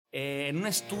En un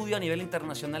estudio a nivel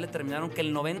internacional determinaron que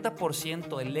el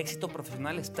 90% del éxito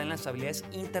profesional está en las habilidades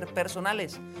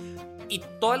interpersonales. Y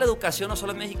toda la educación, no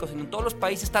solo en México, sino en todos los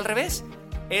países, está al revés.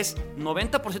 Es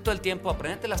 90% del tiempo,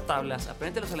 aprendete las tablas,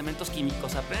 aprendete los elementos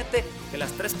químicos, aprendete de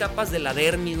las 3 capas de la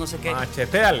dermis, no sé qué.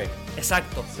 Macheteale.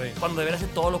 Exacto. Sí. Cuando debería ser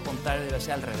todo lo contrario, debería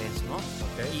ser al revés, ¿no?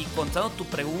 Okay. Y contando tu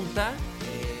pregunta,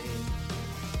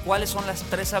 ¿cuáles son las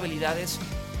 3 habilidades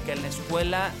que en la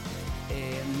escuela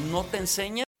no te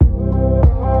enseñan?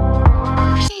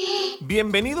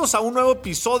 Bienvenidos a un nuevo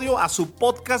episodio a su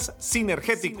podcast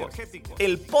Sinergéticos,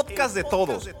 el podcast de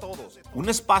todos. Un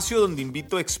espacio donde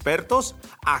invito expertos,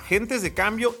 agentes de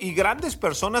cambio y grandes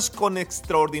personas con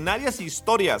extraordinarias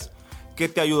historias que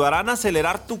te ayudarán a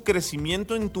acelerar tu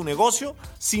crecimiento en tu negocio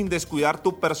sin descuidar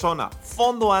tu persona,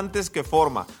 fondo antes que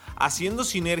forma, haciendo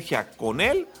sinergia con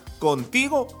él,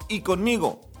 contigo y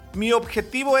conmigo. Mi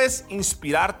objetivo es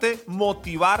inspirarte,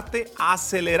 motivarte,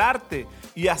 acelerarte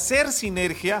y hacer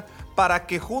sinergia para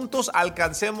que juntos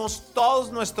alcancemos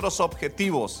todos nuestros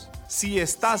objetivos. Si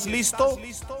estás listo,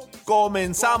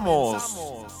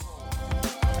 comenzamos.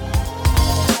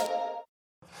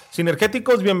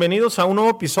 Sinergéticos, bienvenidos a un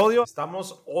nuevo episodio.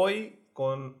 Estamos hoy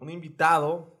con un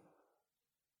invitado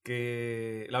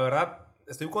que la verdad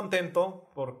estoy contento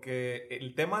porque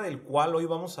el tema del cual hoy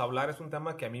vamos a hablar es un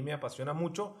tema que a mí me apasiona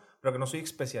mucho, pero que no soy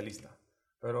especialista.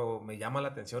 Pero me llama la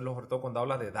atención, sobre todo cuando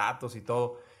habla de datos y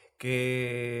todo,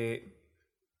 que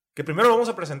primero lo vamos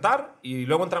a presentar y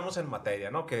luego entramos en materia,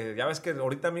 ¿no? Que ya ves que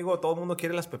ahorita, amigo, todo el mundo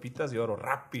quiere las pepitas de oro,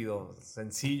 rápido,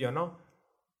 sencillo, ¿no?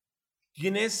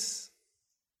 ¿Quién es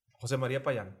José María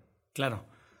Playán? Claro,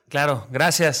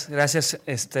 gracias,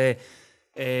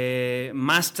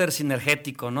 máster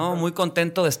sinergético, ¿no? Muy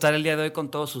contento de estar el día de hoy con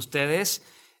todos ustedes.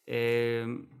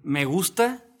 Me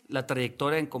gusta la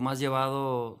trayectoria en cómo has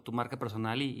llevado tu marca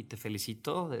personal y te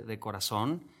felicito de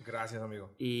corazón. Gracias,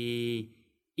 amigo.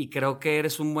 Y creo que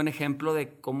eres un buen ejemplo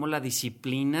de cómo la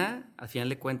disciplina, al final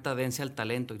de cuentas, vence al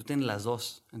talento. Y tú tienes las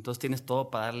dos. Entonces tienes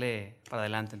todo para darle para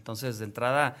adelante. Entonces, de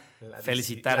entrada,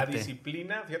 felicitarte. La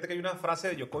disciplina, fíjate que hay una frase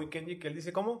de Yokoi Kenji que él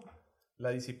dice, ¿cómo?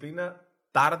 La disciplina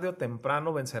tarde o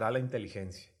temprano vencerá la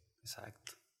inteligencia.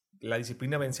 Exacto. La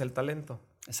disciplina vence al talento.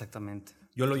 Exactamente.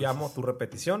 Yo lo llamo tu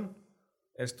repetición,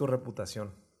 es tu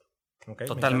reputación. ¿Okay?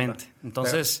 Totalmente.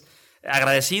 Entonces,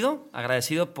 agradecido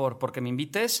porque me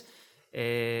invites.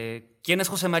 ¿Quién es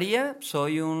José María?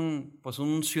 Soy un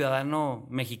ciudadano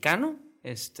mexicano.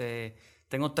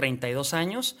 Tengo 32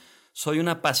 años. Soy un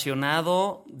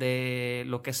apasionado de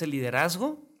lo que es el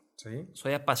liderazgo. Sí.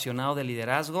 Soy apasionado de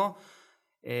liderazgo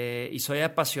y soy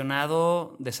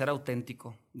apasionado de ser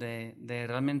auténtico, de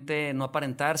realmente no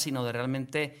aparentar, sino de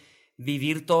realmente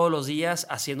vivir todos los días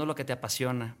haciendo lo que te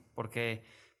apasiona, porque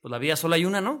pues la vida solo hay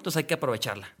una, ¿no? Entonces hay que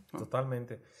aprovecharla, ¿no?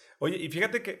 Totalmente. Oye, y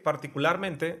fíjate que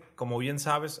particularmente, como bien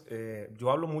sabes,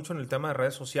 yo hablo mucho en el tema de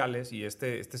redes sociales y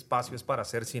este espacio es para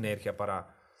hacer sinergia,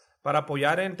 para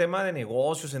apoyar en tema de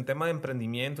negocios, en tema de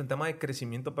emprendimiento, en tema de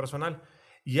crecimiento personal.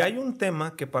 Y hay un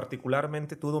tema que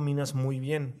particularmente tú dominas muy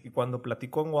bien y cuando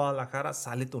platico en Guadalajara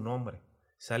sale tu nombre,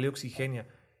 sale Oxigenia.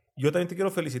 Yo también te quiero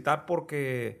felicitar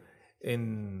porque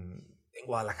en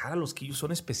Guadalajara los quillos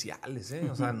son especiales, ¿eh?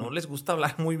 O sea, no les gusta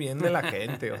hablar muy bien de la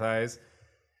gente, o sea,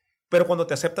 pero cuando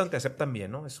te aceptan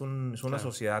bien, ¿no? Es una Claro.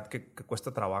 sociedad que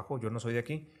cuesta trabajo, yo no soy de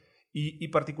aquí. Y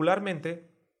particularmente,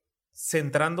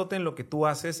 centrándote en lo que tú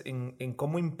haces, en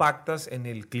cómo impactas en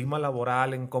el clima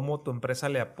laboral, en cómo tu empresa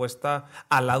le apuesta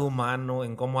al lado humano,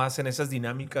 en cómo hacen esas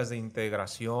dinámicas de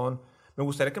integración. Me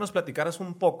gustaría que nos platicaras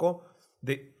un poco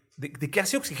de qué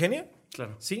hace Oxigenia.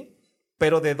 Claro. ¿Sí?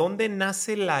 Pero ¿de dónde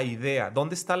nace la idea?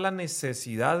 ¿Dónde está la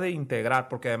necesidad de integrar?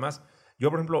 Porque además,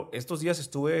 yo, por ejemplo, estos días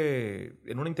estuve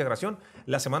en una integración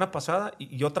la semana pasada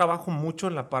y yo trabajo mucho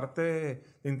en la parte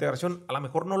de integración. A lo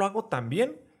mejor no lo hago tan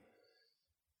bien,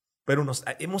 pero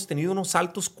hemos tenido unos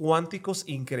saltos cuánticos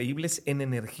increíbles en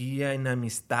energía, en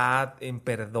amistad, en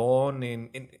perdón.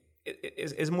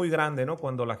 Es muy grande, ¿no?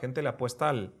 Cuando la gente le apuesta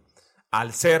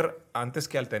al ser antes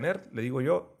que al tener, le digo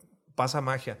yo, pasa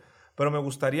magia. Pero me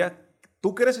gustaría,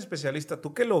 tú que eres especialista,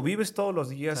 tú que lo vives todos los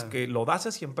días, claro, que lo das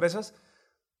hacia empresas,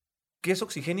 ¿qué es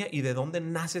Oxigenia y de dónde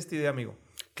nace esta idea, amigo?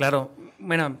 Claro,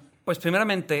 bueno, pues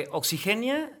primeramente,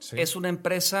 Oxigenia es una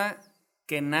empresa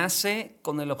que nace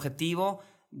con el objetivo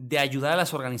de ayudar a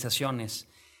las organizaciones.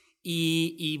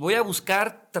 Y voy a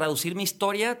buscar traducir mi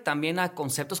historia también a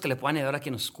conceptos que le puedan ayudar a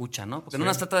quien nos escucha, ¿no? Porque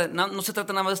no se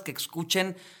trata nada más de que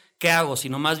escuchen qué hago,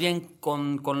 sino más bien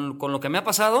con lo que me ha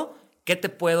pasado, qué te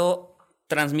puedo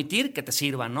transmitir que te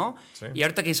sirva, ¿no? Sí. Y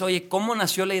ahorita que dices, oye, ¿cómo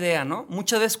nació la idea, no?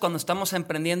 Muchas veces cuando estamos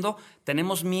emprendiendo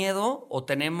tenemos miedo o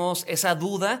tenemos esa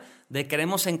duda de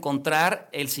queremos encontrar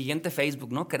el siguiente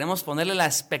Facebook, ¿no? Queremos ponerle la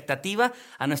expectativa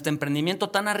a nuestro emprendimiento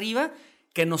tan arriba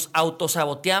que nos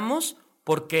autosaboteamos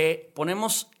porque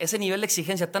ponemos ese nivel de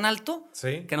exigencia tan alto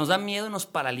que nos da miedo y nos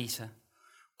paraliza.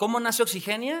 ¿Cómo nace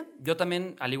Oxigenia? Yo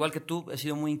también, al igual que tú, he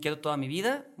sido muy inquieto toda mi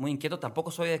vida, muy inquieto,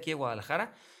 tampoco soy de aquí de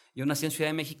Guadalajara. Yo nací en Ciudad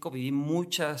de México, viví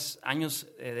muchos años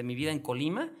de mi vida en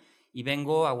Colima y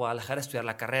vengo a Guadalajara a estudiar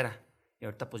la carrera. Y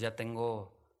ahorita pues ya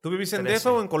tengo... ¿Tú vivís en DF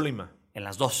o en Colima? En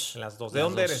las dos. En las dos. ¿De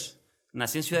dónde eres?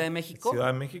 Nací en Ciudad de México. Ciudad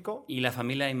de México. Y la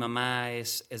familia de mi mamá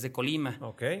es de Colima.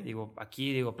 Ok.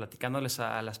 Aquí platicándoles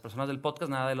a las personas del podcast,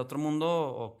 nada del otro mundo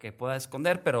o que pueda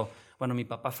esconder, pero bueno, mi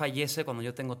papá fallece cuando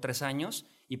yo tengo 3 años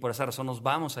y por esa razón nos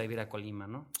vamos a vivir a Colima,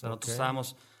 ¿no? O sea, nosotros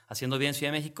estábamos haciendo bien en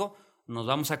Ciudad de México, nos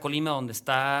vamos a Colima donde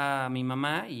está mi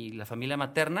mamá y la familia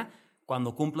materna.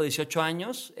 Cuando cumplo 18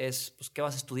 años es, pues, ¿qué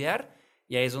vas a estudiar?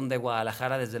 Y ahí es donde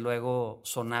Guadalajara, desde luego,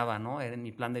 sonaba, ¿no? Era en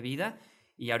mi plan de vida.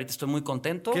 Y ahorita estoy muy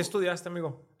contento. ¿Qué estudiaste,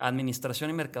 amigo? Administración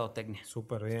y Mercadotecnia.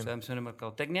 Súper bien. Administración y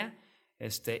Mercadotecnia.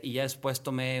 Y ya después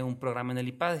tomé un programa en el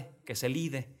IPADE, que es el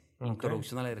IDE,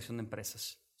 Introducción a la Dirección de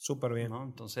Empresas. Súper bien. ¿No?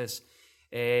 Entonces,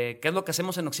 ¿qué es lo que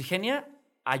hacemos en Oxigenia?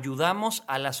 Ayudamos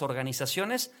a las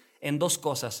organizaciones en 2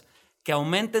 cosas. Que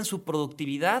aumenten su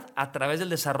productividad a través del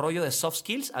desarrollo de soft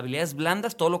skills, habilidades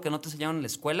blandas, todo lo que no te enseñaron en la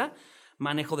escuela,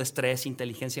 manejo de estrés,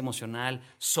 inteligencia emocional,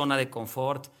 zona de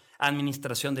confort,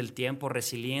 administración del tiempo,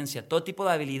 resiliencia, todo tipo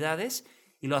de habilidades,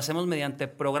 y lo hacemos mediante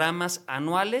programas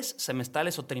anuales,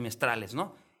 semestrales o trimestrales,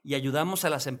 ¿no? Y ayudamos a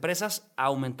las empresas a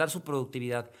aumentar su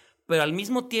productividad. Pero al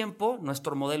mismo tiempo,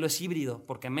 nuestro modelo es híbrido,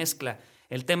 porque mezcla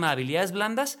el tema de habilidades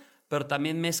blandas, pero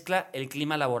también mezcla el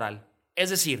clima laboral. Es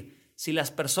decir, si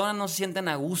las personas no se sienten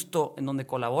a gusto en donde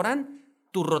colaboran,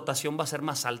 tu rotación va a ser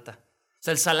más alta. O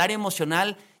sea, el salario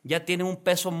emocional ya tiene un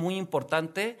peso muy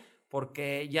importante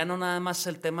porque ya no nada más es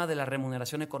el tema de la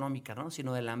remuneración económica, ¿no?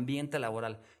 Sino del ambiente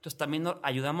laboral. Entonces también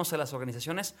ayudamos a las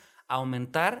organizaciones a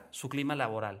aumentar su clima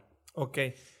laboral. Ok.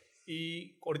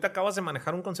 Y ahorita acabas de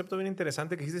manejar un concepto bien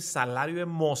interesante que dice salario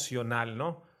emocional,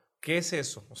 ¿no? ¿Qué es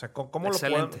eso? O sea, ¿cómo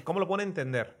lo pueden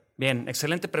entender? Bien,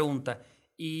 excelente pregunta.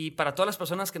 Y para todas las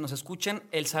personas que nos escuchen,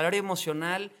 el salario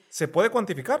emocional... ¿Se puede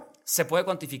cuantificar? Se puede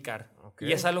cuantificar. Okay.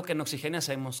 Y es algo que en Oxigenia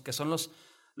hacemos, que son los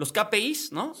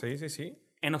KPIs, ¿no? Sí.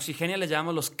 En Oxigenia les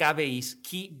llamamos los KBIs,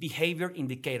 Key Behavior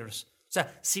Indicators. O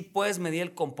sea, sí puedes medir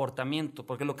el comportamiento,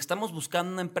 porque lo que estamos buscando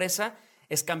en una empresa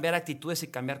es cambiar actitudes y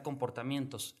cambiar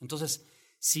comportamientos. Entonces,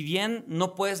 si bien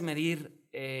no puedes medir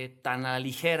tan a la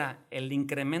ligera el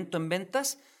incremento en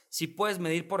ventas, sí puedes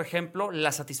medir, por ejemplo,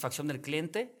 la satisfacción del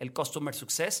cliente, el customer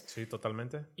success. Sí,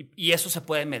 totalmente. Y eso se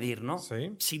puede medir, ¿no?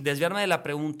 Sí. Sin desviarme de la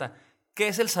pregunta, ¿qué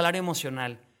es el salario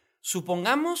emocional?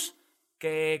 Supongamos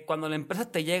que cuando la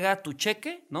empresa te llega tu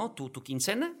cheque, ¿no? Tu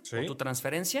quincena o tu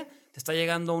transferencia, te está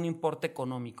llegando un importe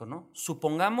económico, ¿no?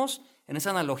 Supongamos, en esa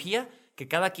analogía, que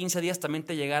cada 15 días también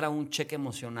te llegara un cheque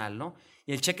emocional, ¿no?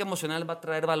 Y el cheque emocional va a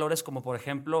traer valores como, por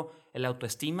ejemplo, el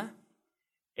autoestima,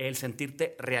 el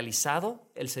sentirte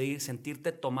realizado, el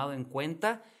sentirte tomado en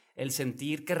cuenta, el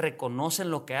sentir que reconocen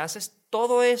lo que haces.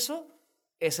 Todo eso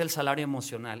es el salario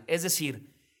emocional. Es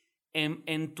decir,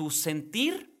 en tu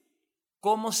sentir,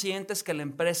 ¿cómo sientes que la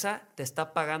empresa te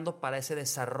está pagando para ese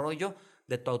desarrollo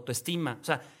de tu autoestima? O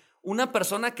sea, una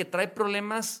persona que trae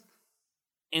problemas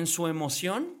en su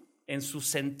emoción, en su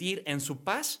sentir, en su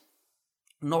paz,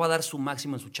 no va a dar su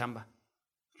máximo en su chamba.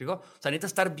 ¿Digo? O sea,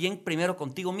 necesitas estar bien primero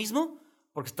contigo mismo,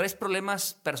 porque traes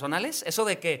problemas personales. Eso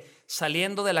de que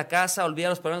saliendo de la casa olvida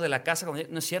los problemas de la casa,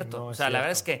 no es cierto. No, o sea, la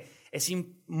verdad es que es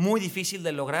muy difícil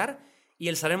de lograr, y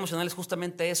el salario emocional es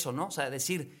justamente eso, ¿no? O sea,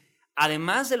 decir,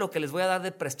 además de lo que les voy a dar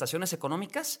de prestaciones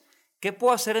económicas, ¿qué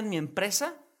puedo hacer en mi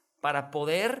empresa para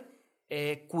poder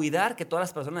cuidar que todas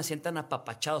las personas se sientan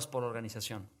apapachados por la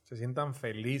organización? Se sientan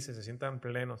felices, se sientan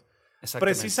plenos.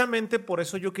 Exactamente. Precisamente por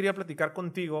eso yo quería platicar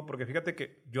contigo, porque fíjate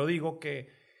que yo digo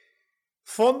que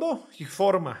fondo y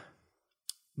forma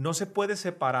no se puede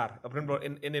separar. Por ejemplo,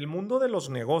 en el mundo de los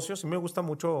negocios, a mí me gusta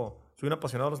mucho, soy un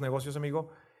apasionado de los negocios, amigo,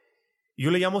 y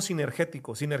yo le llamo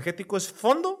sinergético. Sinergético es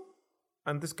fondo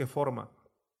antes que forma.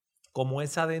 Como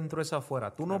es adentro, es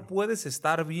afuera. Tú no puedes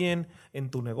estar bien en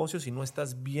tu negocio si no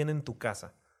estás bien en tu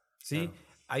casa. ¿Sí? Claro.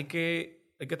 Hay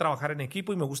que trabajar en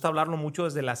equipo, y me gusta hablarlo mucho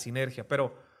desde la sinergia.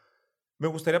 Pero me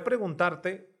gustaría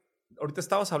preguntarte, ahorita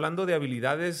estabas hablando de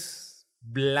habilidades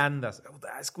blandas.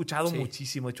 He escuchado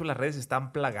muchísimo. De hecho, las redes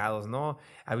están plagados, ¿no?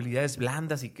 Habilidades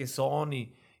blandas y qué son.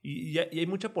 Y hay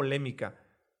mucha polémica.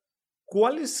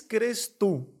 ¿Cuáles crees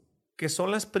tú que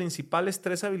son las principales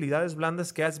 3 habilidades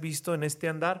blandas que has visto en este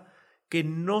andar que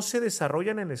no se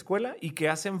desarrollan en la escuela y que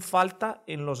hacen falta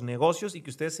en los negocios y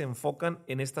que ustedes se enfocan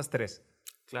en estas 3?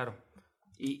 Claro.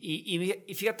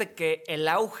 Y fíjate que el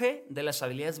auge de las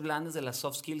habilidades blandas, de las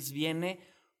soft skills, viene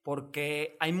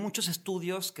porque hay muchos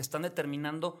estudios que están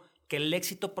determinando que el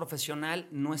éxito profesional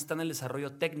no está en el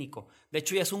desarrollo técnico. De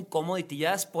hecho, ya es un commodity,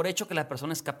 ya es por hecho que la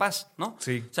persona es capaz, ¿no?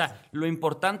 Sí. O sea, lo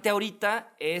importante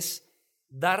ahorita es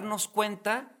darnos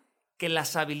cuenta que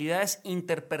las habilidades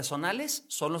interpersonales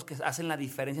son los que hacen la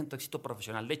diferencia en tu éxito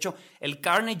profesional. De hecho, el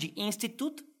Carnegie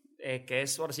Institute, que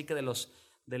es ahora sí que de los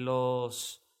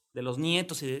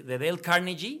nietos de Dale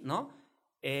Carnegie, ¿no?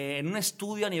 En un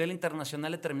estudio a nivel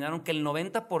internacional determinaron que el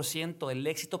 90% del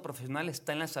éxito profesional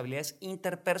está en las habilidades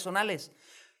interpersonales.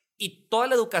 Y toda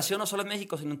la educación, no solo en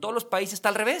México, sino en todos los países, está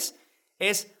al revés.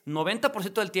 Es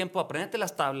 90% del tiempo, apréndete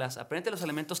las tablas, apréndete los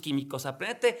elementos químicos,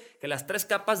 apréndete que las 3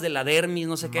 capas de la dermis,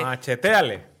 no sé qué.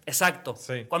 Macheteale. Exacto.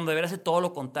 Sí. Cuando debería ser todo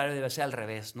lo contrario, debe ser al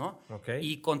revés, ¿no? Okay.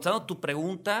 Y contestando tu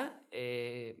pregunta,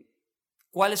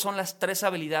 ¿cuáles son las 3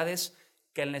 habilidades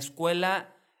que en la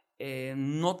escuela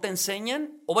no te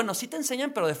enseñan? O bueno, sí te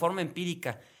enseñan, pero de forma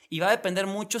empírica. Y va a depender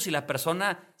mucho si la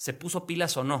persona se puso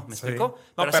pilas o no, ¿me explico?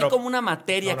 Sí. Pero así como una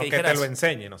materia que dijeras... que te lo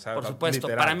enseñen, o sea, por supuesto.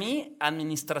 literal. Para mí,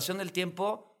 administración del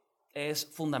tiempo es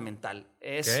fundamental.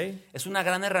 Es una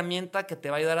gran herramienta que te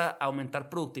va a ayudar a aumentar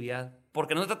productividad.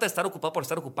 Porque no se trata de estar ocupado por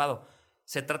estar ocupado.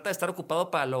 Se trata de estar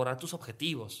ocupado para lograr tus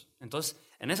objetivos. Entonces,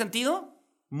 en ese sentido,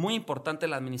 muy importante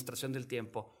la administración del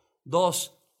tiempo.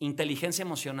 2, inteligencia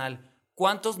emocional.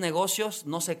 ¿Cuántos negocios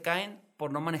no se caen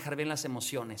por no manejar bien las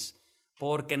emociones?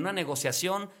 Porque en una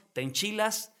negociación te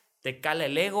enchilas, te cala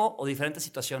el ego o diferentes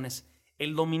situaciones.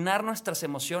 El dominar nuestras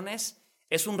emociones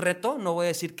es un reto, no voy a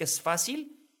decir que es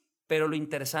fácil, pero lo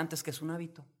interesante es que es un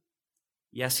hábito.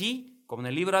 Y así, como en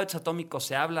el libro Hábitos Atómicos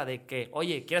se habla de que,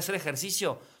 oye, ¿quieres hacer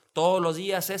ejercicio todos los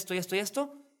días, esto y esto y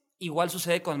esto? Igual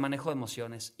sucede con el manejo de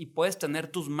emociones. Y puedes tener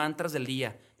tus mantras del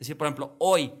día. Decir, por ejemplo,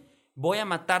 hoy voy a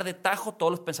matar de tajo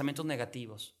todos los pensamientos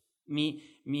negativos.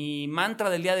 Mi mantra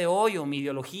del día de hoy, o mi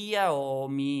ideología, o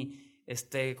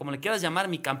como le quieras llamar,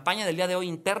 mi campaña del día de hoy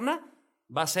interna,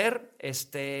 va a ser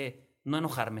no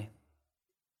enojarme.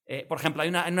 Por ejemplo, hay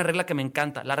una regla que me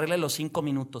encanta, la regla de los 5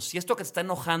 minutos. Si esto que te está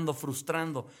enojando,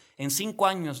 frustrando, en 5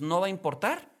 años no va a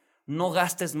importar, no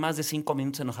gastes más de 5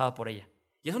 minutos enojado por ella.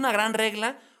 Y es una gran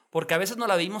regla porque a veces nos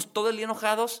la vivimos todo el día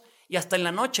enojados y hasta en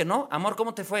la noche, ¿no? Amor,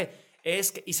 ¿cómo te fue?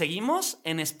 Y seguimos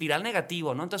en espiral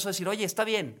negativo, ¿no? Entonces decir, oye, está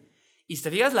bien. Y si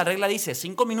te fijas, la regla dice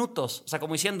 5 minutos, o sea,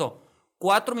 como diciendo,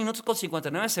 4 minutos con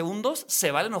 59 segundos,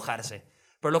 se vale enojarse.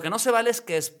 Pero lo que no se vale es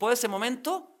que después de ese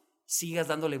momento sigas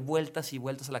dándole vueltas y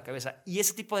vueltas a la cabeza. Y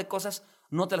ese tipo de cosas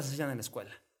no te las enseñan en la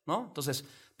escuela, ¿no? Entonces,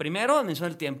 primero, administración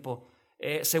del tiempo.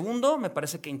 Segundo, me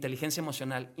parece que inteligencia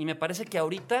emocional. Y me parece que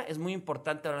ahorita es muy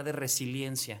importante hablar de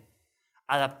resiliencia,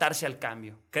 adaptarse al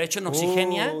cambio. Que de hecho en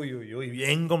Oxigenia... Uy,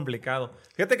 bien complicado.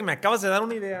 Fíjate que me acabas de dar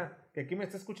una idea. Que aquí me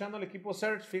está escuchando el equipo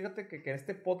Search. Fíjate que en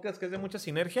este podcast que es de mucha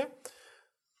sinergia,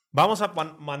 vamos a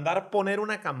mandar poner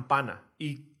una campana.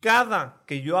 Y cada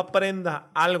que yo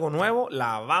aprenda algo nuevo,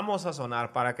 la vamos a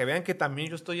sonar. Para que vean que también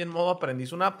yo estoy en modo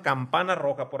aprendiz. Una campana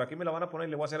roja. Por aquí me la van a poner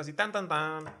y le voy a hacer así. Tan, tan,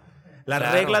 tan. La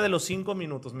regla de los 5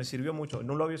 minutos. Me sirvió mucho.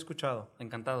 No lo había escuchado.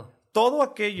 Encantado. Todo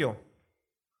aquello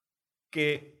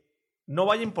que no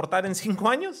vaya a importar en 5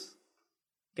 años,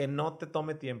 que no te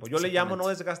tome tiempo. Yo le llamo no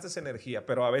desgastes energía,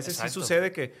 pero a veces sí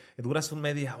sucede que duras un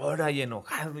media hora y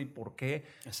enojado. ¿Y por qué?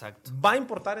 Exacto. ¿Va a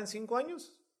importar en 5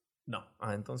 años? No.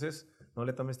 Entonces no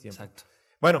le tomes tiempo. Exacto.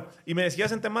 Bueno, y me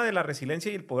decías en tema de la resiliencia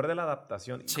y el poder de la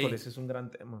adaptación. Sí. Híjole, ese es un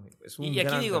gran tema. Y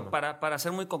aquí digo, para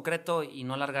ser muy concreto y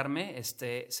no alargarme,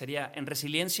 sería en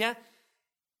resiliencia,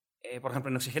 por ejemplo,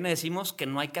 en Oxigenia decimos que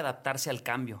no hay que adaptarse al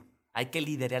cambio, hay que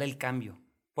liderar el cambio.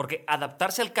 Porque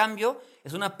adaptarse al cambio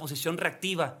es una posición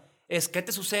reactiva. Es qué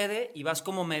te sucede y vas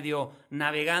como medio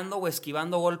navegando o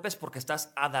esquivando golpes porque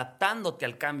estás adaptándote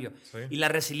al cambio. Sí. Y la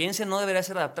resiliencia no debería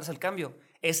ser adaptarse al cambio,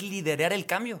 es liderar el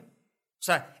cambio. O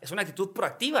sea, es una actitud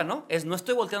proactiva, ¿no? No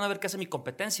estoy volteando a ver qué hace mi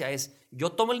competencia,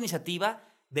 yo tomo la iniciativa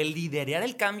de liderar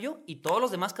el cambio y todos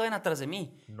los demás caben atrás de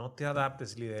mí. No te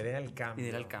adaptes, lidera el cambio.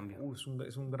 Lidera el cambio.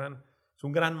 Es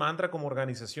un gran mantra como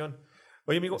organización.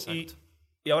 Oye, amigo,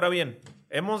 y ahora bien,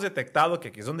 hemos detectado que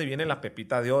aquí es donde viene la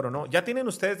pepita de oro, ¿no? Ya tienen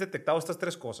ustedes detectado estas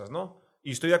 3 cosas, ¿no?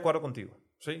 Y estoy de acuerdo contigo,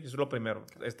 ¿sí? Eso es lo primero.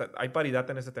 Hay paridad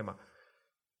en este tema.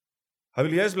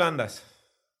 Habilidades blandas.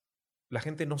 La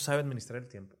gente no sabe administrar el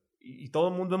tiempo. Y todo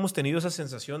el mundo hemos tenido esa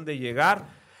sensación de llegar,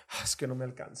 es que no me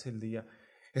alcance el día,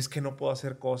 es que no puedo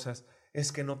hacer cosas,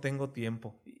 es que no tengo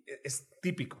tiempo. Es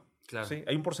típico. Claro, ¿sí?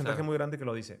 Hay un porcentaje muy grande que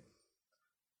lo dice.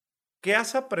 ¿qué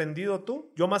has aprendido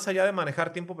tú? Yo más allá de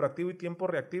manejar tiempo proactivo y tiempo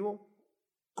reactivo,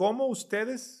 ¿cómo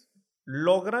ustedes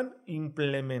logran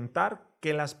implementar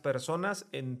que las personas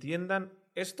entiendan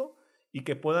esto y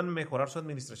que puedan mejorar su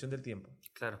administración del tiempo?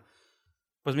 Claro.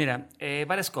 Pues mira,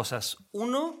 varias cosas.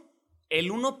 Uno,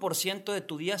 el 1% de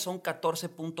tu día son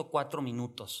 14.4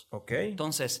 minutos. Ok.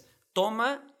 Entonces,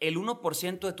 toma el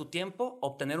 1% de tu tiempo,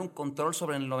 obtener un control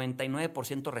sobre el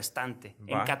 99% restante.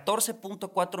 Va. En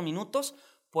 14.4 minutos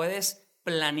puedes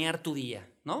planear tu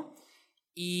día, ¿no?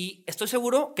 Y estoy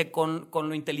seguro que con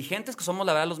lo inteligentes que somos,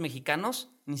 la verdad, los mexicanos,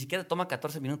 ni siquiera toma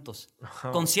 14 minutos.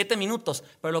 Con 7 minutos.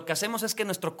 Pero lo que hacemos es que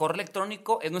nuestro correo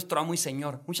electrónico es nuestro amo y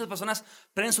señor. Muchas personas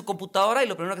prenden su computadora y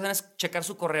lo primero que hacen es checar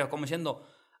su correo, como diciendo,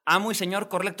 amo y señor,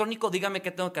 correo electrónico, dígame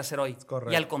qué tengo que hacer hoy.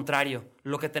 Correcto. Y al contrario,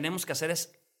 lo que tenemos que hacer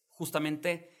es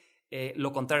justamente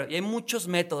lo contrario. Y hay muchos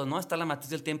métodos, ¿no? Está la matriz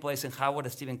del tiempo de Eisenhower, de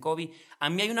Stephen Covey. A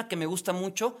mí hay una que me gusta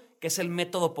mucho, que es el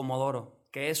método Pomodoro,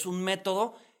 que es un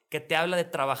método que te habla de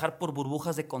trabajar por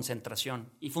burbujas de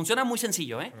concentración. Y funciona muy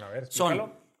sencillo, ¿eh? A ver, explícalo.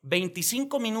 Son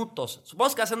 25 minutos.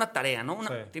 Supongamos que vas a hacer una tarea, ¿no?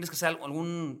 Sí. Tienes que hacer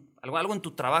algo en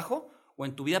tu trabajo o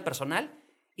en tu vida personal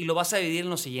y lo vas a dividir en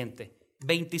lo siguiente.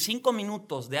 25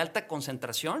 minutos de alta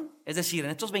concentración, es decir,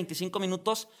 en estos 25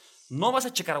 minutos no vas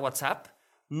a checar WhatsApp,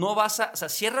 no vas a... O sea,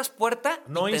 cierras puerta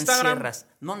no y te Instagram, encierras.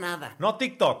 No nada. no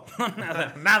TikTok. No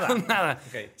nada. Nada. No nada.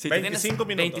 Okay. Si 25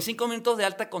 minutos. 25 minutos de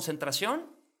alta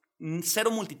concentración, cero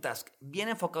multitask, bien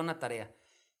enfocado en una tarea.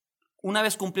 Una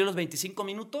vez cumplidos los 25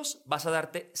 minutos, vas a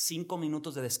darte 5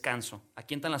 minutos de descanso.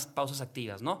 Aquí entran las pausas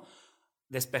activas, ¿no?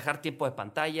 Despejar tiempo de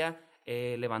pantalla,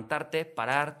 levantarte,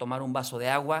 parar, tomar un vaso de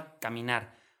agua,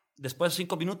 caminar. Después de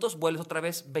 5 minutos, vuelves otra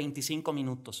vez 25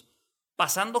 minutos.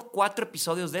 Pasando 4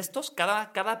 episodios de estos,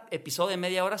 cada episodio de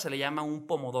media hora se le llama un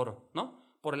pomodoro, ¿no?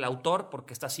 Por el autor,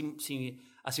 porque está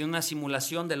haciendo una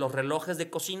simulación de los relojes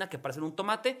de cocina que parecen un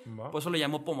tomate, Wow. por eso le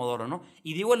llamó pomodoro, ¿no?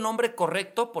 Y digo el nombre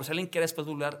correcto por si alguien quiere después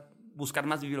buscar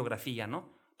más bibliografía,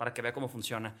 ¿no? Para que vea cómo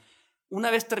funciona. Una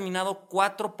vez terminado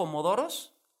 4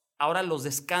 pomodoros, ahora los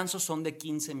descansos son de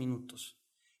 15 minutos.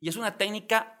 Y es una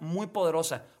técnica muy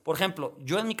poderosa. Por ejemplo,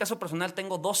 yo en mi caso personal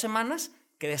tengo 2 semanas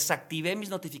que desactivé mis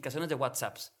notificaciones de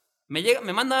WhatsApp.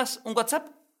 Me mandas un WhatsApp,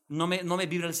 no me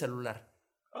vibra el celular.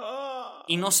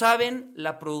 Y no saben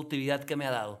la productividad que me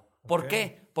ha dado. ¿Por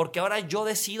qué? Porque ahora yo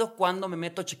decido cuándo me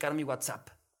meto a checar mi WhatsApp.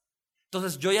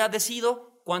 Entonces yo ya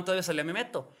decido cuántas veces al día me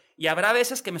meto. Y habrá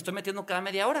veces que me estoy metiendo cada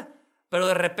media hora. Pero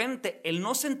de repente el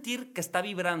no sentir que está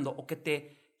vibrando o que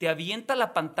te avienta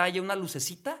la pantalla una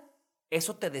lucecita,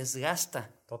 eso te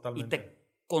desgasta. Totalmente. Y te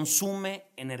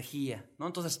consume energía, ¿no?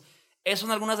 Entonces, esas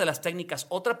son algunas de las técnicas.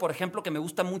 Otra, por ejemplo, que me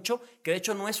gusta mucho, que de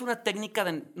hecho no es una técnica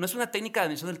de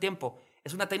medición del tiempo,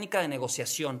 es una técnica de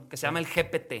negociación que se llama el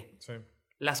GPT. Sí.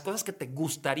 Las cosas que te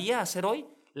gustaría hacer hoy,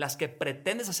 las que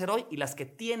pretendes hacer hoy y las que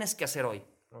tienes que hacer hoy.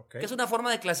 Okay. Que es una forma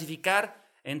de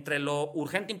clasificar entre lo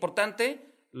urgente,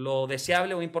 importante, lo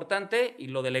deseable o importante y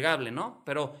lo delegable, ¿no?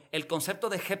 Pero el concepto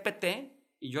de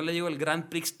GPT, y yo le digo el Grand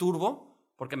Prix Turbo,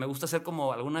 porque me gusta hacer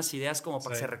como algunas ideas como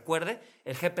para que se recuerde,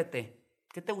 el GPT.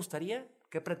 ¿Qué te gustaría?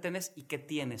 ¿Qué pretendes? ¿Y qué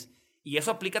tienes? Y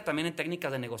eso aplica también en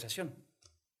técnicas de negociación.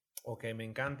 Ok, me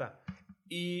encanta.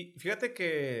 Y fíjate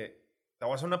que te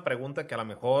voy a hacer una pregunta que a lo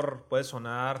mejor puede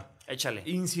sonar Échale.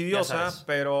 insidiosa,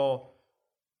 pero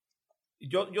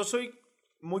yo soy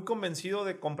muy convencido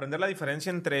de comprender la diferencia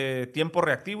entre tiempo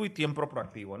reactivo y tiempo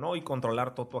proactivo, ¿no? Y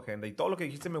controlar toda tu agenda. Y todo lo que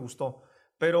dijiste me gustó.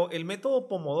 Pero el método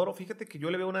Pomodoro, fíjate que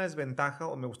yo le veo una desventaja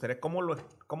o me gustaría cómo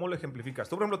lo ejemplificas.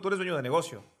 Tú, por ejemplo, tú eres dueño de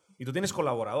negocio y tú tienes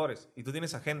colaboradores y tú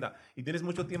tienes agenda y tienes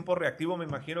mucho tiempo reactivo. Me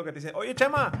imagino que te dicen, oye,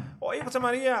 Chema, oye, José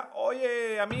María,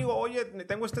 oye, amigo, oye,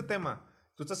 tengo este tema.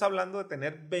 Tú estás hablando de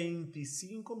tener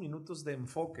 25 minutos de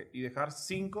enfoque y dejar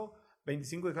 5,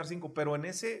 25 y dejar 5, pero en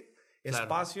ese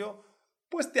espacio,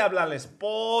 pues te habla la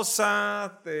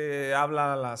esposa, te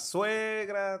habla la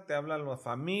suegra, te habla la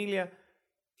familia.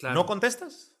 Claro. ¿No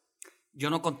contestas? Yo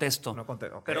no contesto. No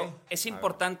contesto, okay. Pero es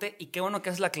importante y qué bueno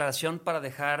que haces la aclaración para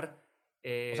dejar...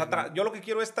 o sea, yo lo que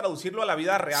quiero es traducirlo a la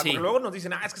vida real. Sí. Porque luego nos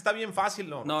dicen, es que está bien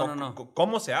fácil. No.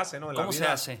 ¿Cómo se hace? ¿No? ¿Cómo se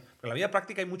hace? En la vida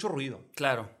práctica hay mucho ruido.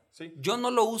 Claro. ¿Sí? Yo no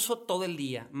lo uso todo el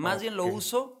día. Más bien lo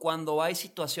uso cuando hay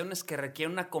situaciones que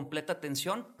requieren una completa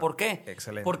atención. ¿Por qué?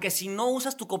 Excelente. Porque si no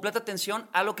usas tu completa atención,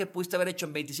 algo que pudiste haber hecho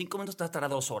en 25 minutos te estará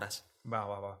 2 horas.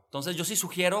 Va. Entonces yo sí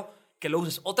sugiero que lo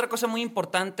uses. Otra cosa muy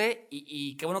importante,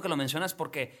 y qué bueno que lo mencionas,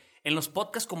 porque en los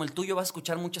podcasts como el tuyo vas a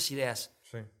escuchar muchas ideas.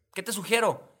 Sí. ¿Qué te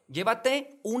sugiero?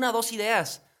 Llévate 1 o 2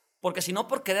 ideas, porque si no,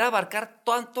 por querer abarcar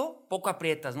tanto, poco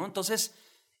aprietas, ¿no? Entonces,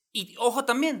 y ojo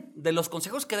también, de los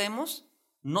consejos que demos,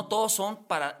 no todos son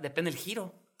depende del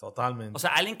giro. Totalmente. O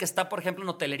sea, alguien que está, por ejemplo, en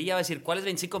hotelería va a decir, ¿cuáles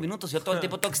 25 minutos? Yo todo el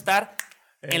tiempo tengo que estar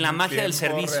en la magia del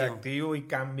servicio. Reactivo y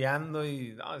cambiando.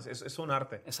 No, es un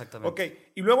arte. Exactamente. Ok,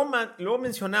 y luego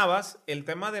mencionabas el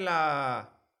tema de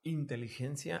la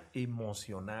inteligencia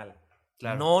emocional.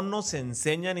 Claro. No nos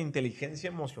enseñan inteligencia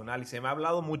emocional y se me ha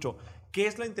hablado mucho. ¿Qué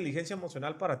es la inteligencia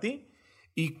emocional para ti?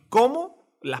 ¿Y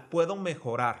cómo la puedo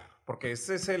mejorar? Porque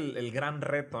ese es el gran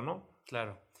reto, ¿no?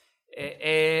 Claro.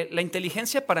 La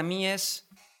inteligencia para mí es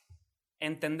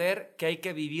entender que hay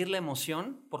que vivir la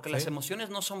emoción, porque las emociones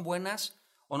no son buenas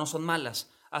o no son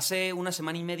malas. Hace una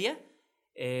semana y media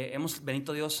hemos,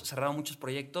 bendito Dios, cerrado muchos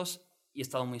proyectos y he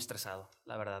estado muy estresado,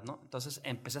 la verdad, ¿no? Entonces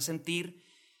empecé a sentir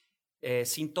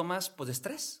síntomas pues, de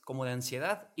estrés, como de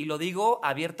ansiedad. Y lo digo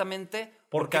abiertamente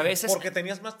porque a veces... Porque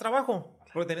tenías más trabajo,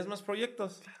 porque tenías más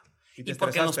proyectos. Y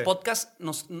porque en los podcasts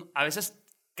a veces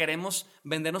queremos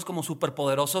vendernos como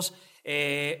superpoderosos,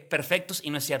 perfectos, y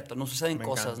no es cierto, nos suceden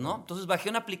cosas, ¿no? Entonces bajé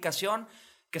una aplicación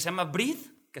que se llama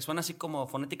Breathe, que suena así como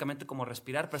fonéticamente como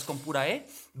respirar, pero es con pura E.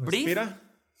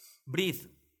 Breathe,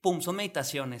 pum, son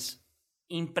meditaciones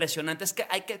impresionantes que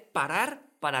hay que parar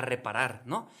para reparar,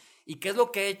 ¿no? ¿Y qué es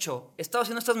lo que he hecho? He estado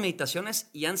haciendo estas meditaciones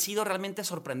y han sido realmente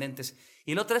sorprendentes.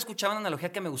 Y el otro día escuchaba una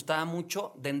analogía que me gustaba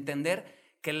mucho de entender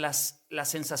que las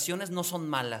sensaciones no son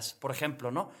malas. Por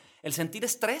ejemplo, ¿no? El sentir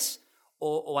estrés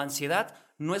o ansiedad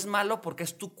no es malo porque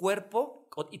es tu cuerpo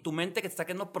y tu mente que te está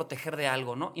queriendo proteger de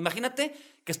algo, ¿no? Imagínate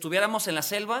que estuviéramos en la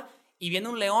selva y viene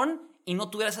un león y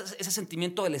no tuvieras ese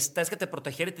sentimiento del estrés que te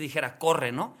protegiera y te dijera,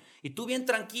 corre, ¿no? Y tú bien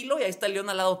tranquilo y ahí está el león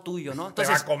al lado tuyo, ¿no?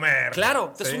 Entonces, te va a comer.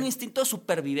 Claro, es un instinto de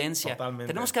supervivencia. Totalmente.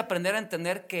 Tenemos que aprender a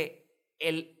entender que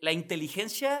la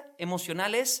inteligencia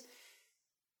emocional es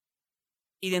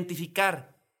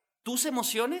identificar tus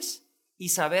emociones y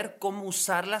saber cómo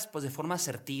usarlas pues, de forma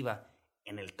asertiva,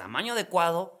 en el tamaño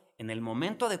adecuado, en el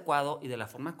momento adecuado y de la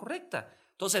forma correcta.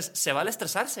 Entonces, se vale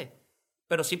estresarse,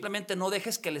 pero simplemente no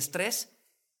dejes que el estrés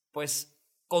pues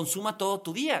consuma todo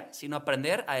tu día, sino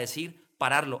aprender a decir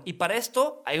pararlo. Y para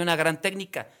esto hay una gran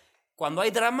técnica. Cuando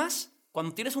hay dramas,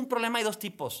 cuando tienes un problema hay dos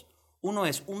tipos. Uno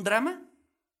es un drama,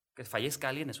 que fallezca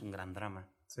alguien es un gran drama.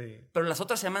 Sí. Pero las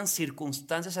otras se llaman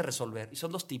circunstancias a resolver y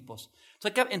son dos tipos.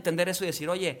 Entonces hay que entender eso y decir,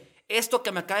 oye, ¿esto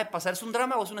que me acaba de pasar es un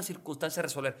drama o es una circunstancia a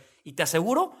resolver? Y te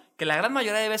aseguro que la gran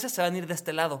mayoría de veces se van a ir de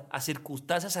este lado, a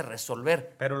circunstancias a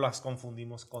resolver. Pero las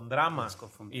confundimos con dramas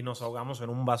y nos ahogamos en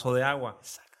un vaso de agua.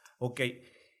 Exacto. Ok,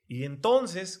 y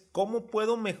entonces, ¿cómo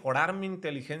puedo mejorar mi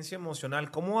inteligencia emocional?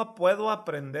 ¿Cómo puedo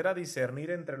aprender a discernir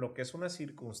entre lo que es una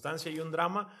circunstancia y un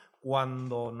drama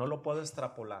cuando no lo puedo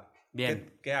extrapolar?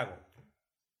 Bien. ¿Qué hago?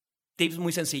 Tips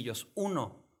muy sencillos.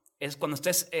 Uno, es cuando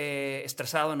estés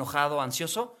estresado, enojado,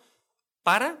 ansioso,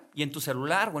 para y en tu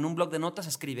celular o en un blog de notas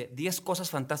escribe 10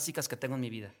 cosas fantásticas que tengo en mi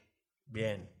vida.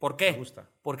 Bien. ¿Por qué? Me gusta.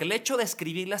 Porque el hecho de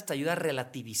escribirlas te ayuda a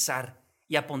relativizar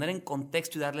y a poner en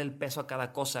contexto y darle el peso a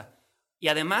cada cosa. Y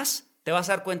además te vas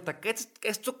a dar cuenta que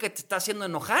esto que te está haciendo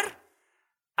enojar,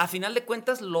 a final de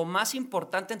cuentas, lo más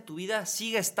importante en tu vida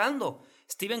sigue estando.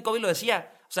 Stephen Covey lo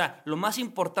decía, o sea, lo más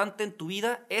importante en tu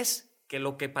vida es que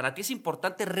lo que para ti es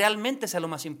importante realmente sea lo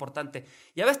más importante.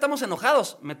 Y a veces estamos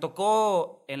enojados. Me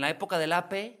tocó en la época del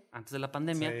AP, antes de la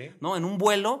pandemia, ¿no? En un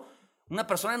vuelo, una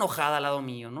persona enojada al lado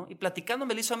mío, ¿no? Y platicando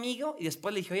me lo hizo amigo y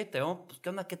después le dije, oye, Teo, pues, ¿qué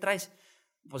onda? ¿Qué traes?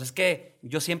 Pues es que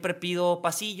yo siempre pido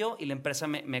pasillo y la empresa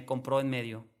me compró en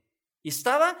medio. Y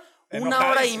estaba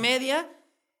una hora y media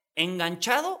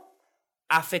enganchado,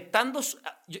 afectando.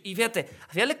 Y fíjate, al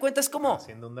final de cuentas es como...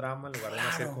 Haciendo un drama en lugar de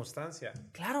una circunstancia.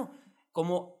 Claro,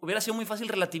 como hubiera sido muy fácil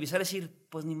relativizar, decir,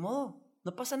 pues ni modo,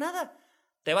 no pasa nada.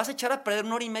 Te vas a echar a perder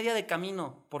una hora y media de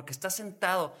camino porque estás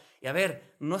sentado. Y a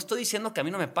ver, no estoy diciendo que a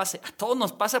mí no me pase, a todos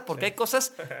nos pasa porque hay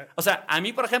cosas... O sea, a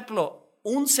mí, por ejemplo...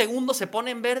 Un segundo se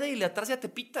pone en verde y le atrás ya te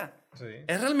pita. Sí.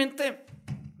 Es realmente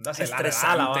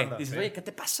estresante. Dices, oye, ¿qué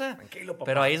te pasa? Tranquilo, papá.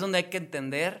 Pero ahí es donde hay que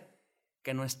entender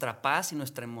que nuestra paz y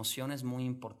nuestra emoción es muy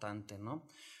importante, ¿no?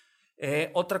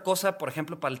 Otra cosa, por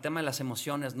ejemplo, para el tema de las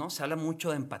emociones, ¿no? Se habla mucho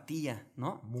de empatía,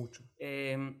 ¿no? Mucho.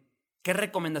 ¿Qué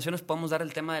recomendaciones podemos dar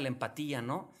del tema de la empatía,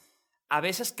 no? A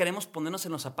veces queremos ponernos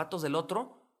en los zapatos del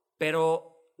otro, pero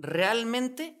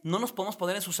realmente no nos podemos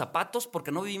poner en sus zapatos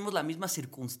porque no vivimos la misma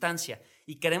circunstancia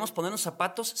y queremos ponernos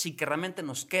zapatos sin que realmente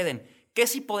nos queden. ¿Qué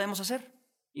sí podemos hacer?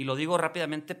 Y lo digo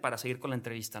rápidamente para seguir con la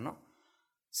entrevista, ¿no?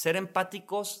 Ser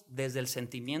empáticos desde el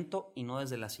sentimiento y no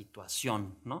desde la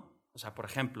situación, ¿no? O sea, por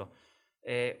ejemplo,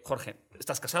 Jorge,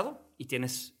 ¿estás casado y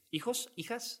tienes hijos,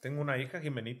 hijas? Tengo una hija,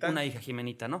 Jimenita. Una hija,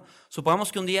 Jimenita, ¿no?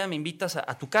 Supongamos que un día me invitas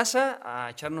a tu casa a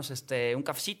echarnos un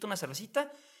cafecito, una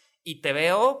cervecita. Y te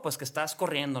veo, pues, que estás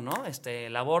corriendo, ¿no?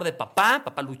 Labor de papá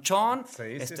luchón, tu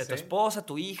esposa,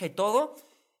 tu hija y todo.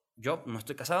 yo no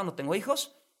estoy casado, no tengo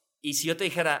hijos, y si yo te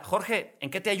dijera, Jorge, ¿en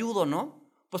qué te ayudo,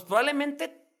 no? Pues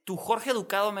probablemente tu Jorge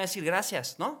educado me va a decir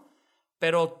gracias, ¿no?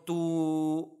 Pero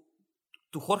tu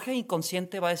Jorge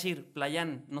inconsciente va a decir,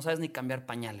 Playán, no sabes ni cambiar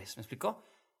pañales, ¿me explicó?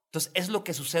 Entonces, es lo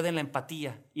que sucede en la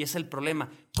empatía y es el problema.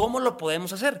 ¿Cómo lo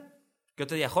podemos hacer? Que yo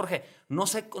te diga, Jorge, no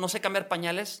sé cambiar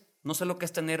pañales, no sé lo que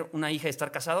es tener una hija y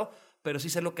estar casado, pero sí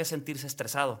sé lo que es sentirse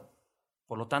estresado.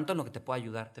 Por lo tanto, en lo que te puedo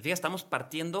ayudar. ¿Te fijas? Estamos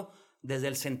partiendo desde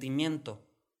el sentimiento,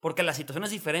 porque la situación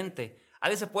es diferente.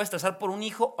 Alguien se puede estresar por un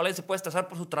hijo, alguien se puede estresar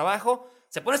por su trabajo,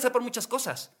 se puede estresar por muchas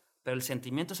cosas, pero el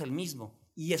sentimiento es el mismo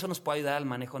y eso nos puede ayudar al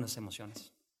manejo de las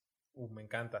emociones. Me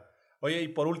encanta. Oye, y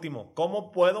por último,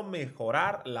 ¿cómo puedo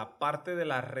mejorar la parte de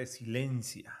la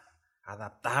resiliencia?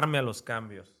 Adaptarme a los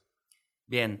cambios.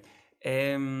 Bien.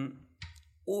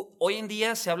 Hoy en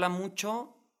día se habla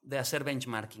mucho de hacer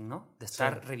benchmarking, ¿no? De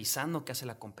estar revisando qué hace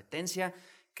la competencia,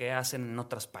 qué hacen en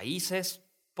otros países.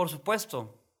 Por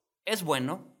supuesto, es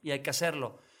bueno y hay que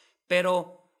hacerlo.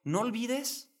 Pero no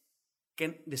olvides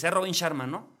que, decía Robin Sharma,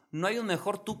 ¿no? No hay un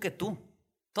mejor tú que tú.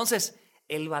 Entonces,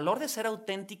 el valor de ser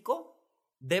auténtico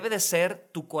debe de ser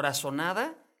tu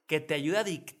corazonada que te ayude a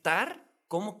dictar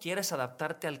cómo quieres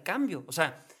adaptarte al cambio. O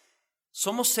sea,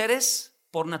 somos seres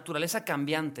por naturaleza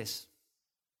cambiantes.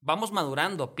 Vamos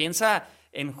madurando. Piensa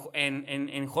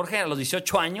en Jorge a los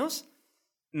 18 años.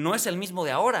 No es el mismo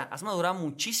de ahora. Has madurado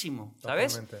muchísimo,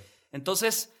 ¿sabes? Totalmente.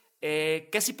 Entonces,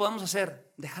 ¿qué sí podemos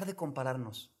hacer? Dejar de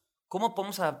compararnos. ¿Cómo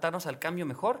podemos adaptarnos al cambio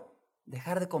mejor?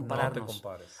 Dejar de compararnos. No te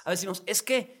compares. A ver, decimos, es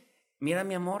que, mira,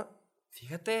 mi amor,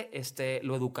 fíjate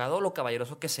lo educado, lo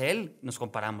caballeroso que es él. Nos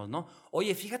comparamos, ¿no?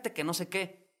 Oye, fíjate que no sé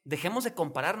qué. Dejemos de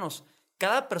compararnos.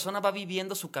 Cada persona va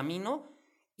viviendo su camino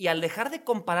y al dejar de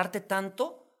compararte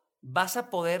tanto, vas a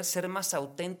poder ser más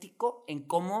auténtico en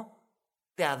cómo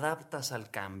te adaptas al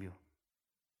cambio.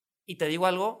 Y te digo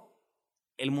algo,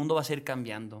 el mundo va a seguir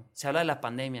cambiando. Se habla de la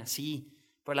pandemia, sí,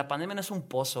 pero la pandemia no es un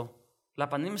pozo. La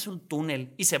pandemia es un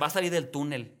túnel y se va a salir del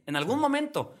túnel en algún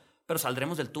momento, pero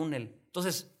saldremos del túnel.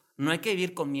 Entonces, no hay que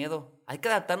vivir con miedo, hay que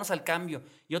adaptarnos al cambio.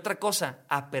 Y otra cosa,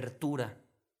 apertura.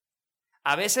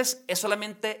 A veces es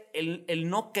solamente el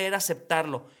no querer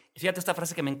aceptarlo. Fíjate esta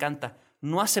frase que me encanta.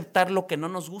 No aceptar lo que no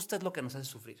nos gusta es lo que nos hace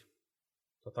sufrir.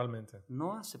 Totalmente.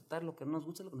 No aceptar lo que no nos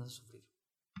gusta es lo que nos hace sufrir.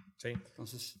 Sí.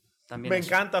 Entonces, también Me eso.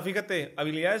 encanta, fíjate,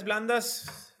 habilidades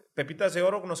blandas, pepitas de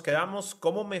oro, nos quedamos,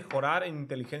 cómo mejorar en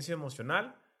inteligencia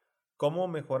emocional, cómo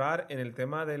mejorar en el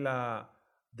tema de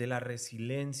la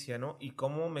resiliencia, ¿no? Y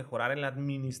cómo mejorar en la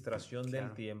administración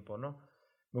del tiempo, ¿no?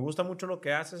 Me gusta mucho lo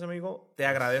que haces, amigo. Te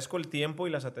agradezco el tiempo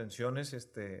y las atenciones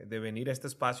de venir a este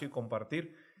espacio y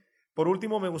compartir. Por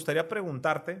último, me gustaría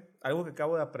preguntarte algo que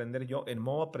acabo de aprender yo en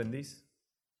modo aprendiz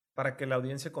para que la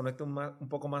audiencia conecte un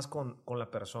poco más con la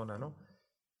persona, ¿no?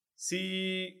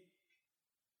 Si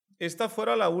esta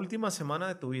fuera la última semana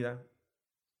de tu vida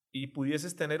y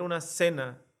pudieses tener una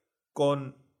cena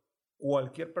con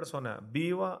cualquier persona,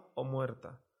 viva o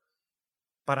muerta,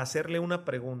 para hacerle una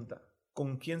pregunta,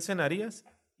 ¿con quién cenarías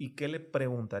y qué le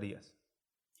preguntarías?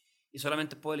 Y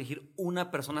solamente puedo elegir una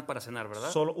persona para cenar,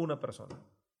 ¿verdad? Solo una persona.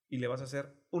 Y le vas a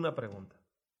hacer una pregunta.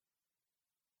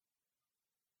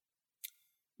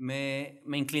 Me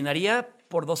inclinaría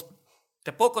por dos.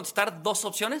 ¿Te puedo contestar dos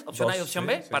opciones? Opción A y opción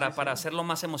B, para hacerlo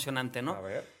más emocionante, ¿no? A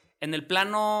ver. En el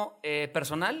plano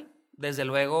personal, desde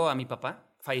luego a mi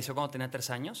papá. Falleció cuando tenía 3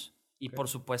 años. Y por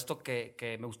supuesto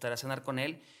que me gustaría cenar con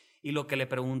él. Y lo que le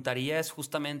preguntaría es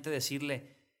justamente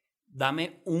decirle,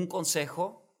 dame un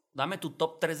consejo, dame tu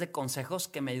top 3 de consejos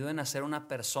que me ayuden a ser una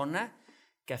persona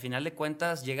que a final de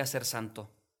cuentas llegue a ser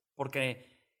santo. Porque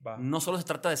no solo se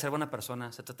trata de ser buena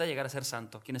persona, se trata de llegar a ser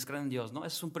santo. Quienes creen en Dios, ¿no?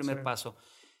 Ese es un primer paso.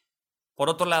 Por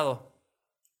otro lado,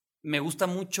 me gusta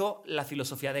mucho la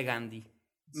filosofía de Gandhi.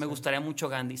 Me gustaría mucho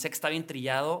Gandhi. Sé que está bien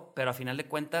trillado, pero a final de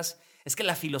cuentas es que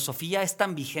la filosofía es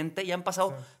tan vigente y han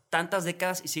pasado tantas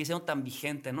décadas y sigue siendo tan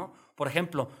vigente, ¿no? Por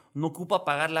ejemplo, no ocupo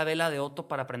apagar la vela de Otto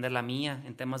para aprender la mía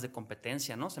en temas de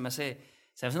competencia, ¿no? Se me hace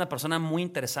una persona muy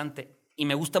interesante. Y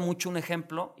me gusta mucho un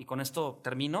ejemplo, y con esto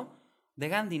termino, de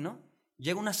Gandhi, ¿no?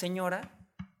 Llega una señora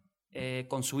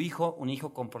con su hijo, un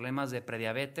hijo con problemas de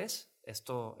prediabetes.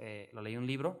 Esto lo leí en un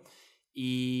libro.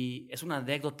 Y es una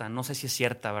anécdota, no sé si es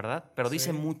cierta, ¿verdad? Pero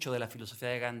dice mucho de la filosofía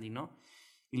de Gandhi, ¿no?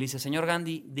 Y le dice, señor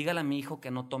Gandhi, dígale a mi hijo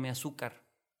que no tome azúcar,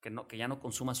 que ya no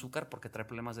consuma azúcar porque trae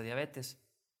problemas de diabetes.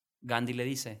 Gandhi le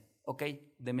dice, ok,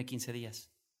 deme 15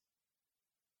 días.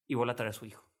 Y vuelve a traer a su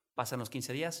hijo. Pasan los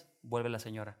 15 días, vuelve la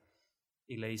señora.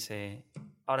 Y le dice,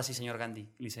 ahora sí, señor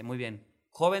Gandhi. Y le dice, muy bien,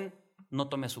 joven, no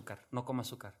tome azúcar, no coma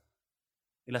azúcar.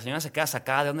 Y la señora se queda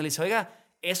sacada de donde le dice, oiga,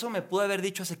 eso me pudo haber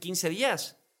dicho hace 15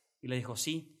 días. Y le dijo,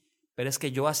 sí, pero es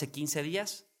que yo hace 15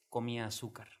 días comía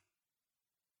azúcar.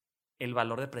 El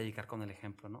valor de predicar con el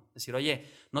ejemplo, ¿no? Decir, oye,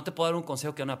 no te puedo dar un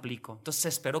consejo que no aplico. Entonces se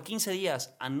esperó 15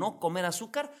 días a no comer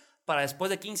azúcar para después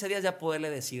de 15 días ya poderle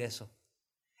decir eso.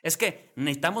 Es que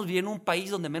necesitamos vivir en un país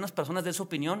donde menos personas den su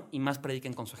opinión y más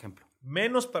prediquen con su ejemplo.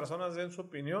 Menos personas den su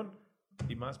opinión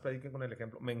y más prediquen con el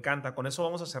ejemplo. Me encanta. Con eso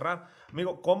vamos a cerrar.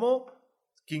 Amigo, ¿cómo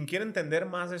quien quiere entender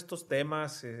más de estos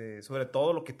temas, sobre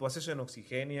todo lo que tú haces en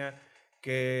Oxigenia,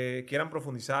 que quieran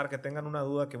profundizar, que tengan una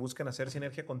duda, que busquen hacer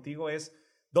sinergia contigo,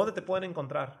 ¿dónde te pueden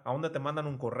encontrar? ¿A dónde te mandan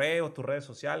un correo, tus redes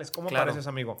sociales? ¿Cómo apareces,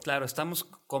 amigo? Claro, estamos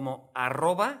como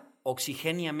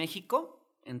 @OxigeniaMéxico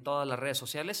en todas las redes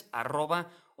sociales,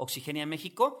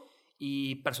 @OxigeniaMéxico,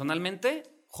 y personalmente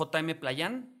JM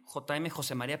Playán, JM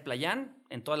José María Playán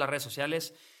en todas las redes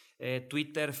sociales,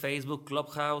 Twitter, Facebook,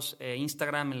 Clubhouse,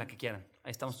 Instagram, en la que quieran.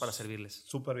 Ahí estamos para servirles.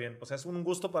 Súper bien. O sea, es un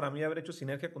gusto para mí haber hecho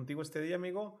sinergia contigo este día,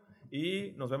 amigo,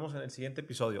 y nos vemos en el siguiente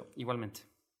episodio. Igualmente.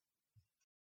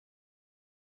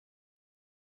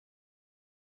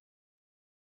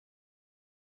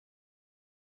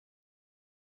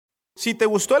 Si te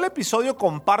gustó el episodio,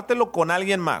 compártelo con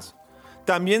alguien más.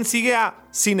 También sigue a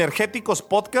Sinergéticos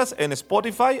Podcast en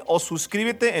Spotify o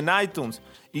suscríbete en iTunes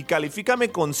y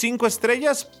califícame con 5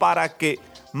 estrellas para que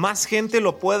más gente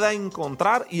lo pueda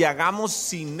encontrar y hagamos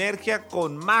sinergia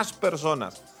con más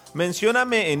personas.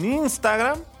 Mencióname en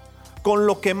Instagram con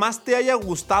lo que más te haya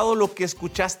gustado lo que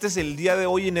escuchaste el día de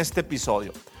hoy en este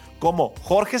episodio, como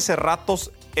Jorge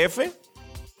Cerratos F.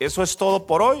 Eso es todo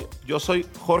por hoy. Yo soy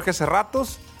Jorge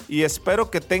Cerratos y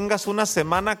espero que tengas una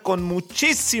semana con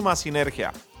muchísima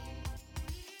sinergia.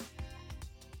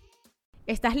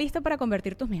 ¿Estás listo para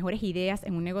convertir tus mejores ideas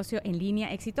en un negocio en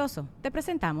línea exitoso? Te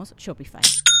presentamos Shopify.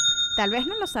 Tal vez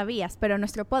no lo sabías, pero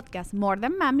nuestro podcast More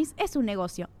Than Mamis es un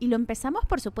negocio y lo empezamos,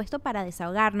 por supuesto, para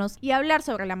desahogarnos y hablar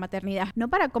sobre la maternidad, no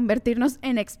para convertirnos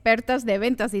en expertas de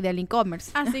ventas y del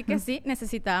e-commerce. Así que sí,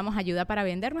 necesitábamos ayuda para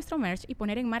vender nuestro merch y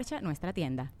poner en marcha nuestra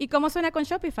tienda. ¿Y cómo suena con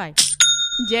Shopify?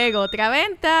 Llegó otra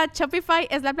venta. Shopify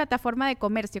es la plataforma de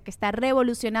comercio que está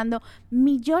revolucionando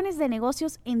millones de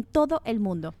negocios en todo el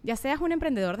mundo. Ya seas un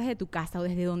emprendedor desde tu casa o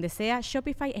desde donde sea,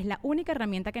 Shopify es la única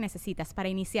herramienta que necesitas para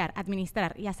iniciar,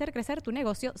 administrar y hacer crecer tu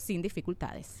negocio sin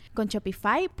dificultades. Con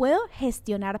Shopify puedo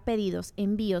gestionar pedidos,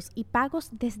 envíos y pagos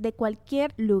desde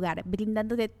cualquier lugar,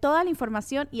 brindándote toda la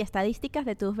información y estadísticas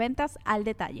de tus ventas al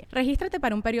detalle. Regístrate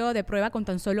para un periodo de prueba con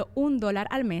tan solo $1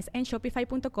 al mes en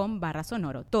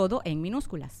shopify.com/sonoro, todo en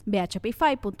minúsculas. Ve a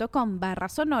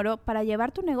shopify.com/sonoro para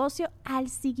llevar tu negocio al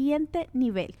siguiente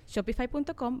nivel.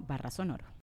 Shopify.com/sonoro.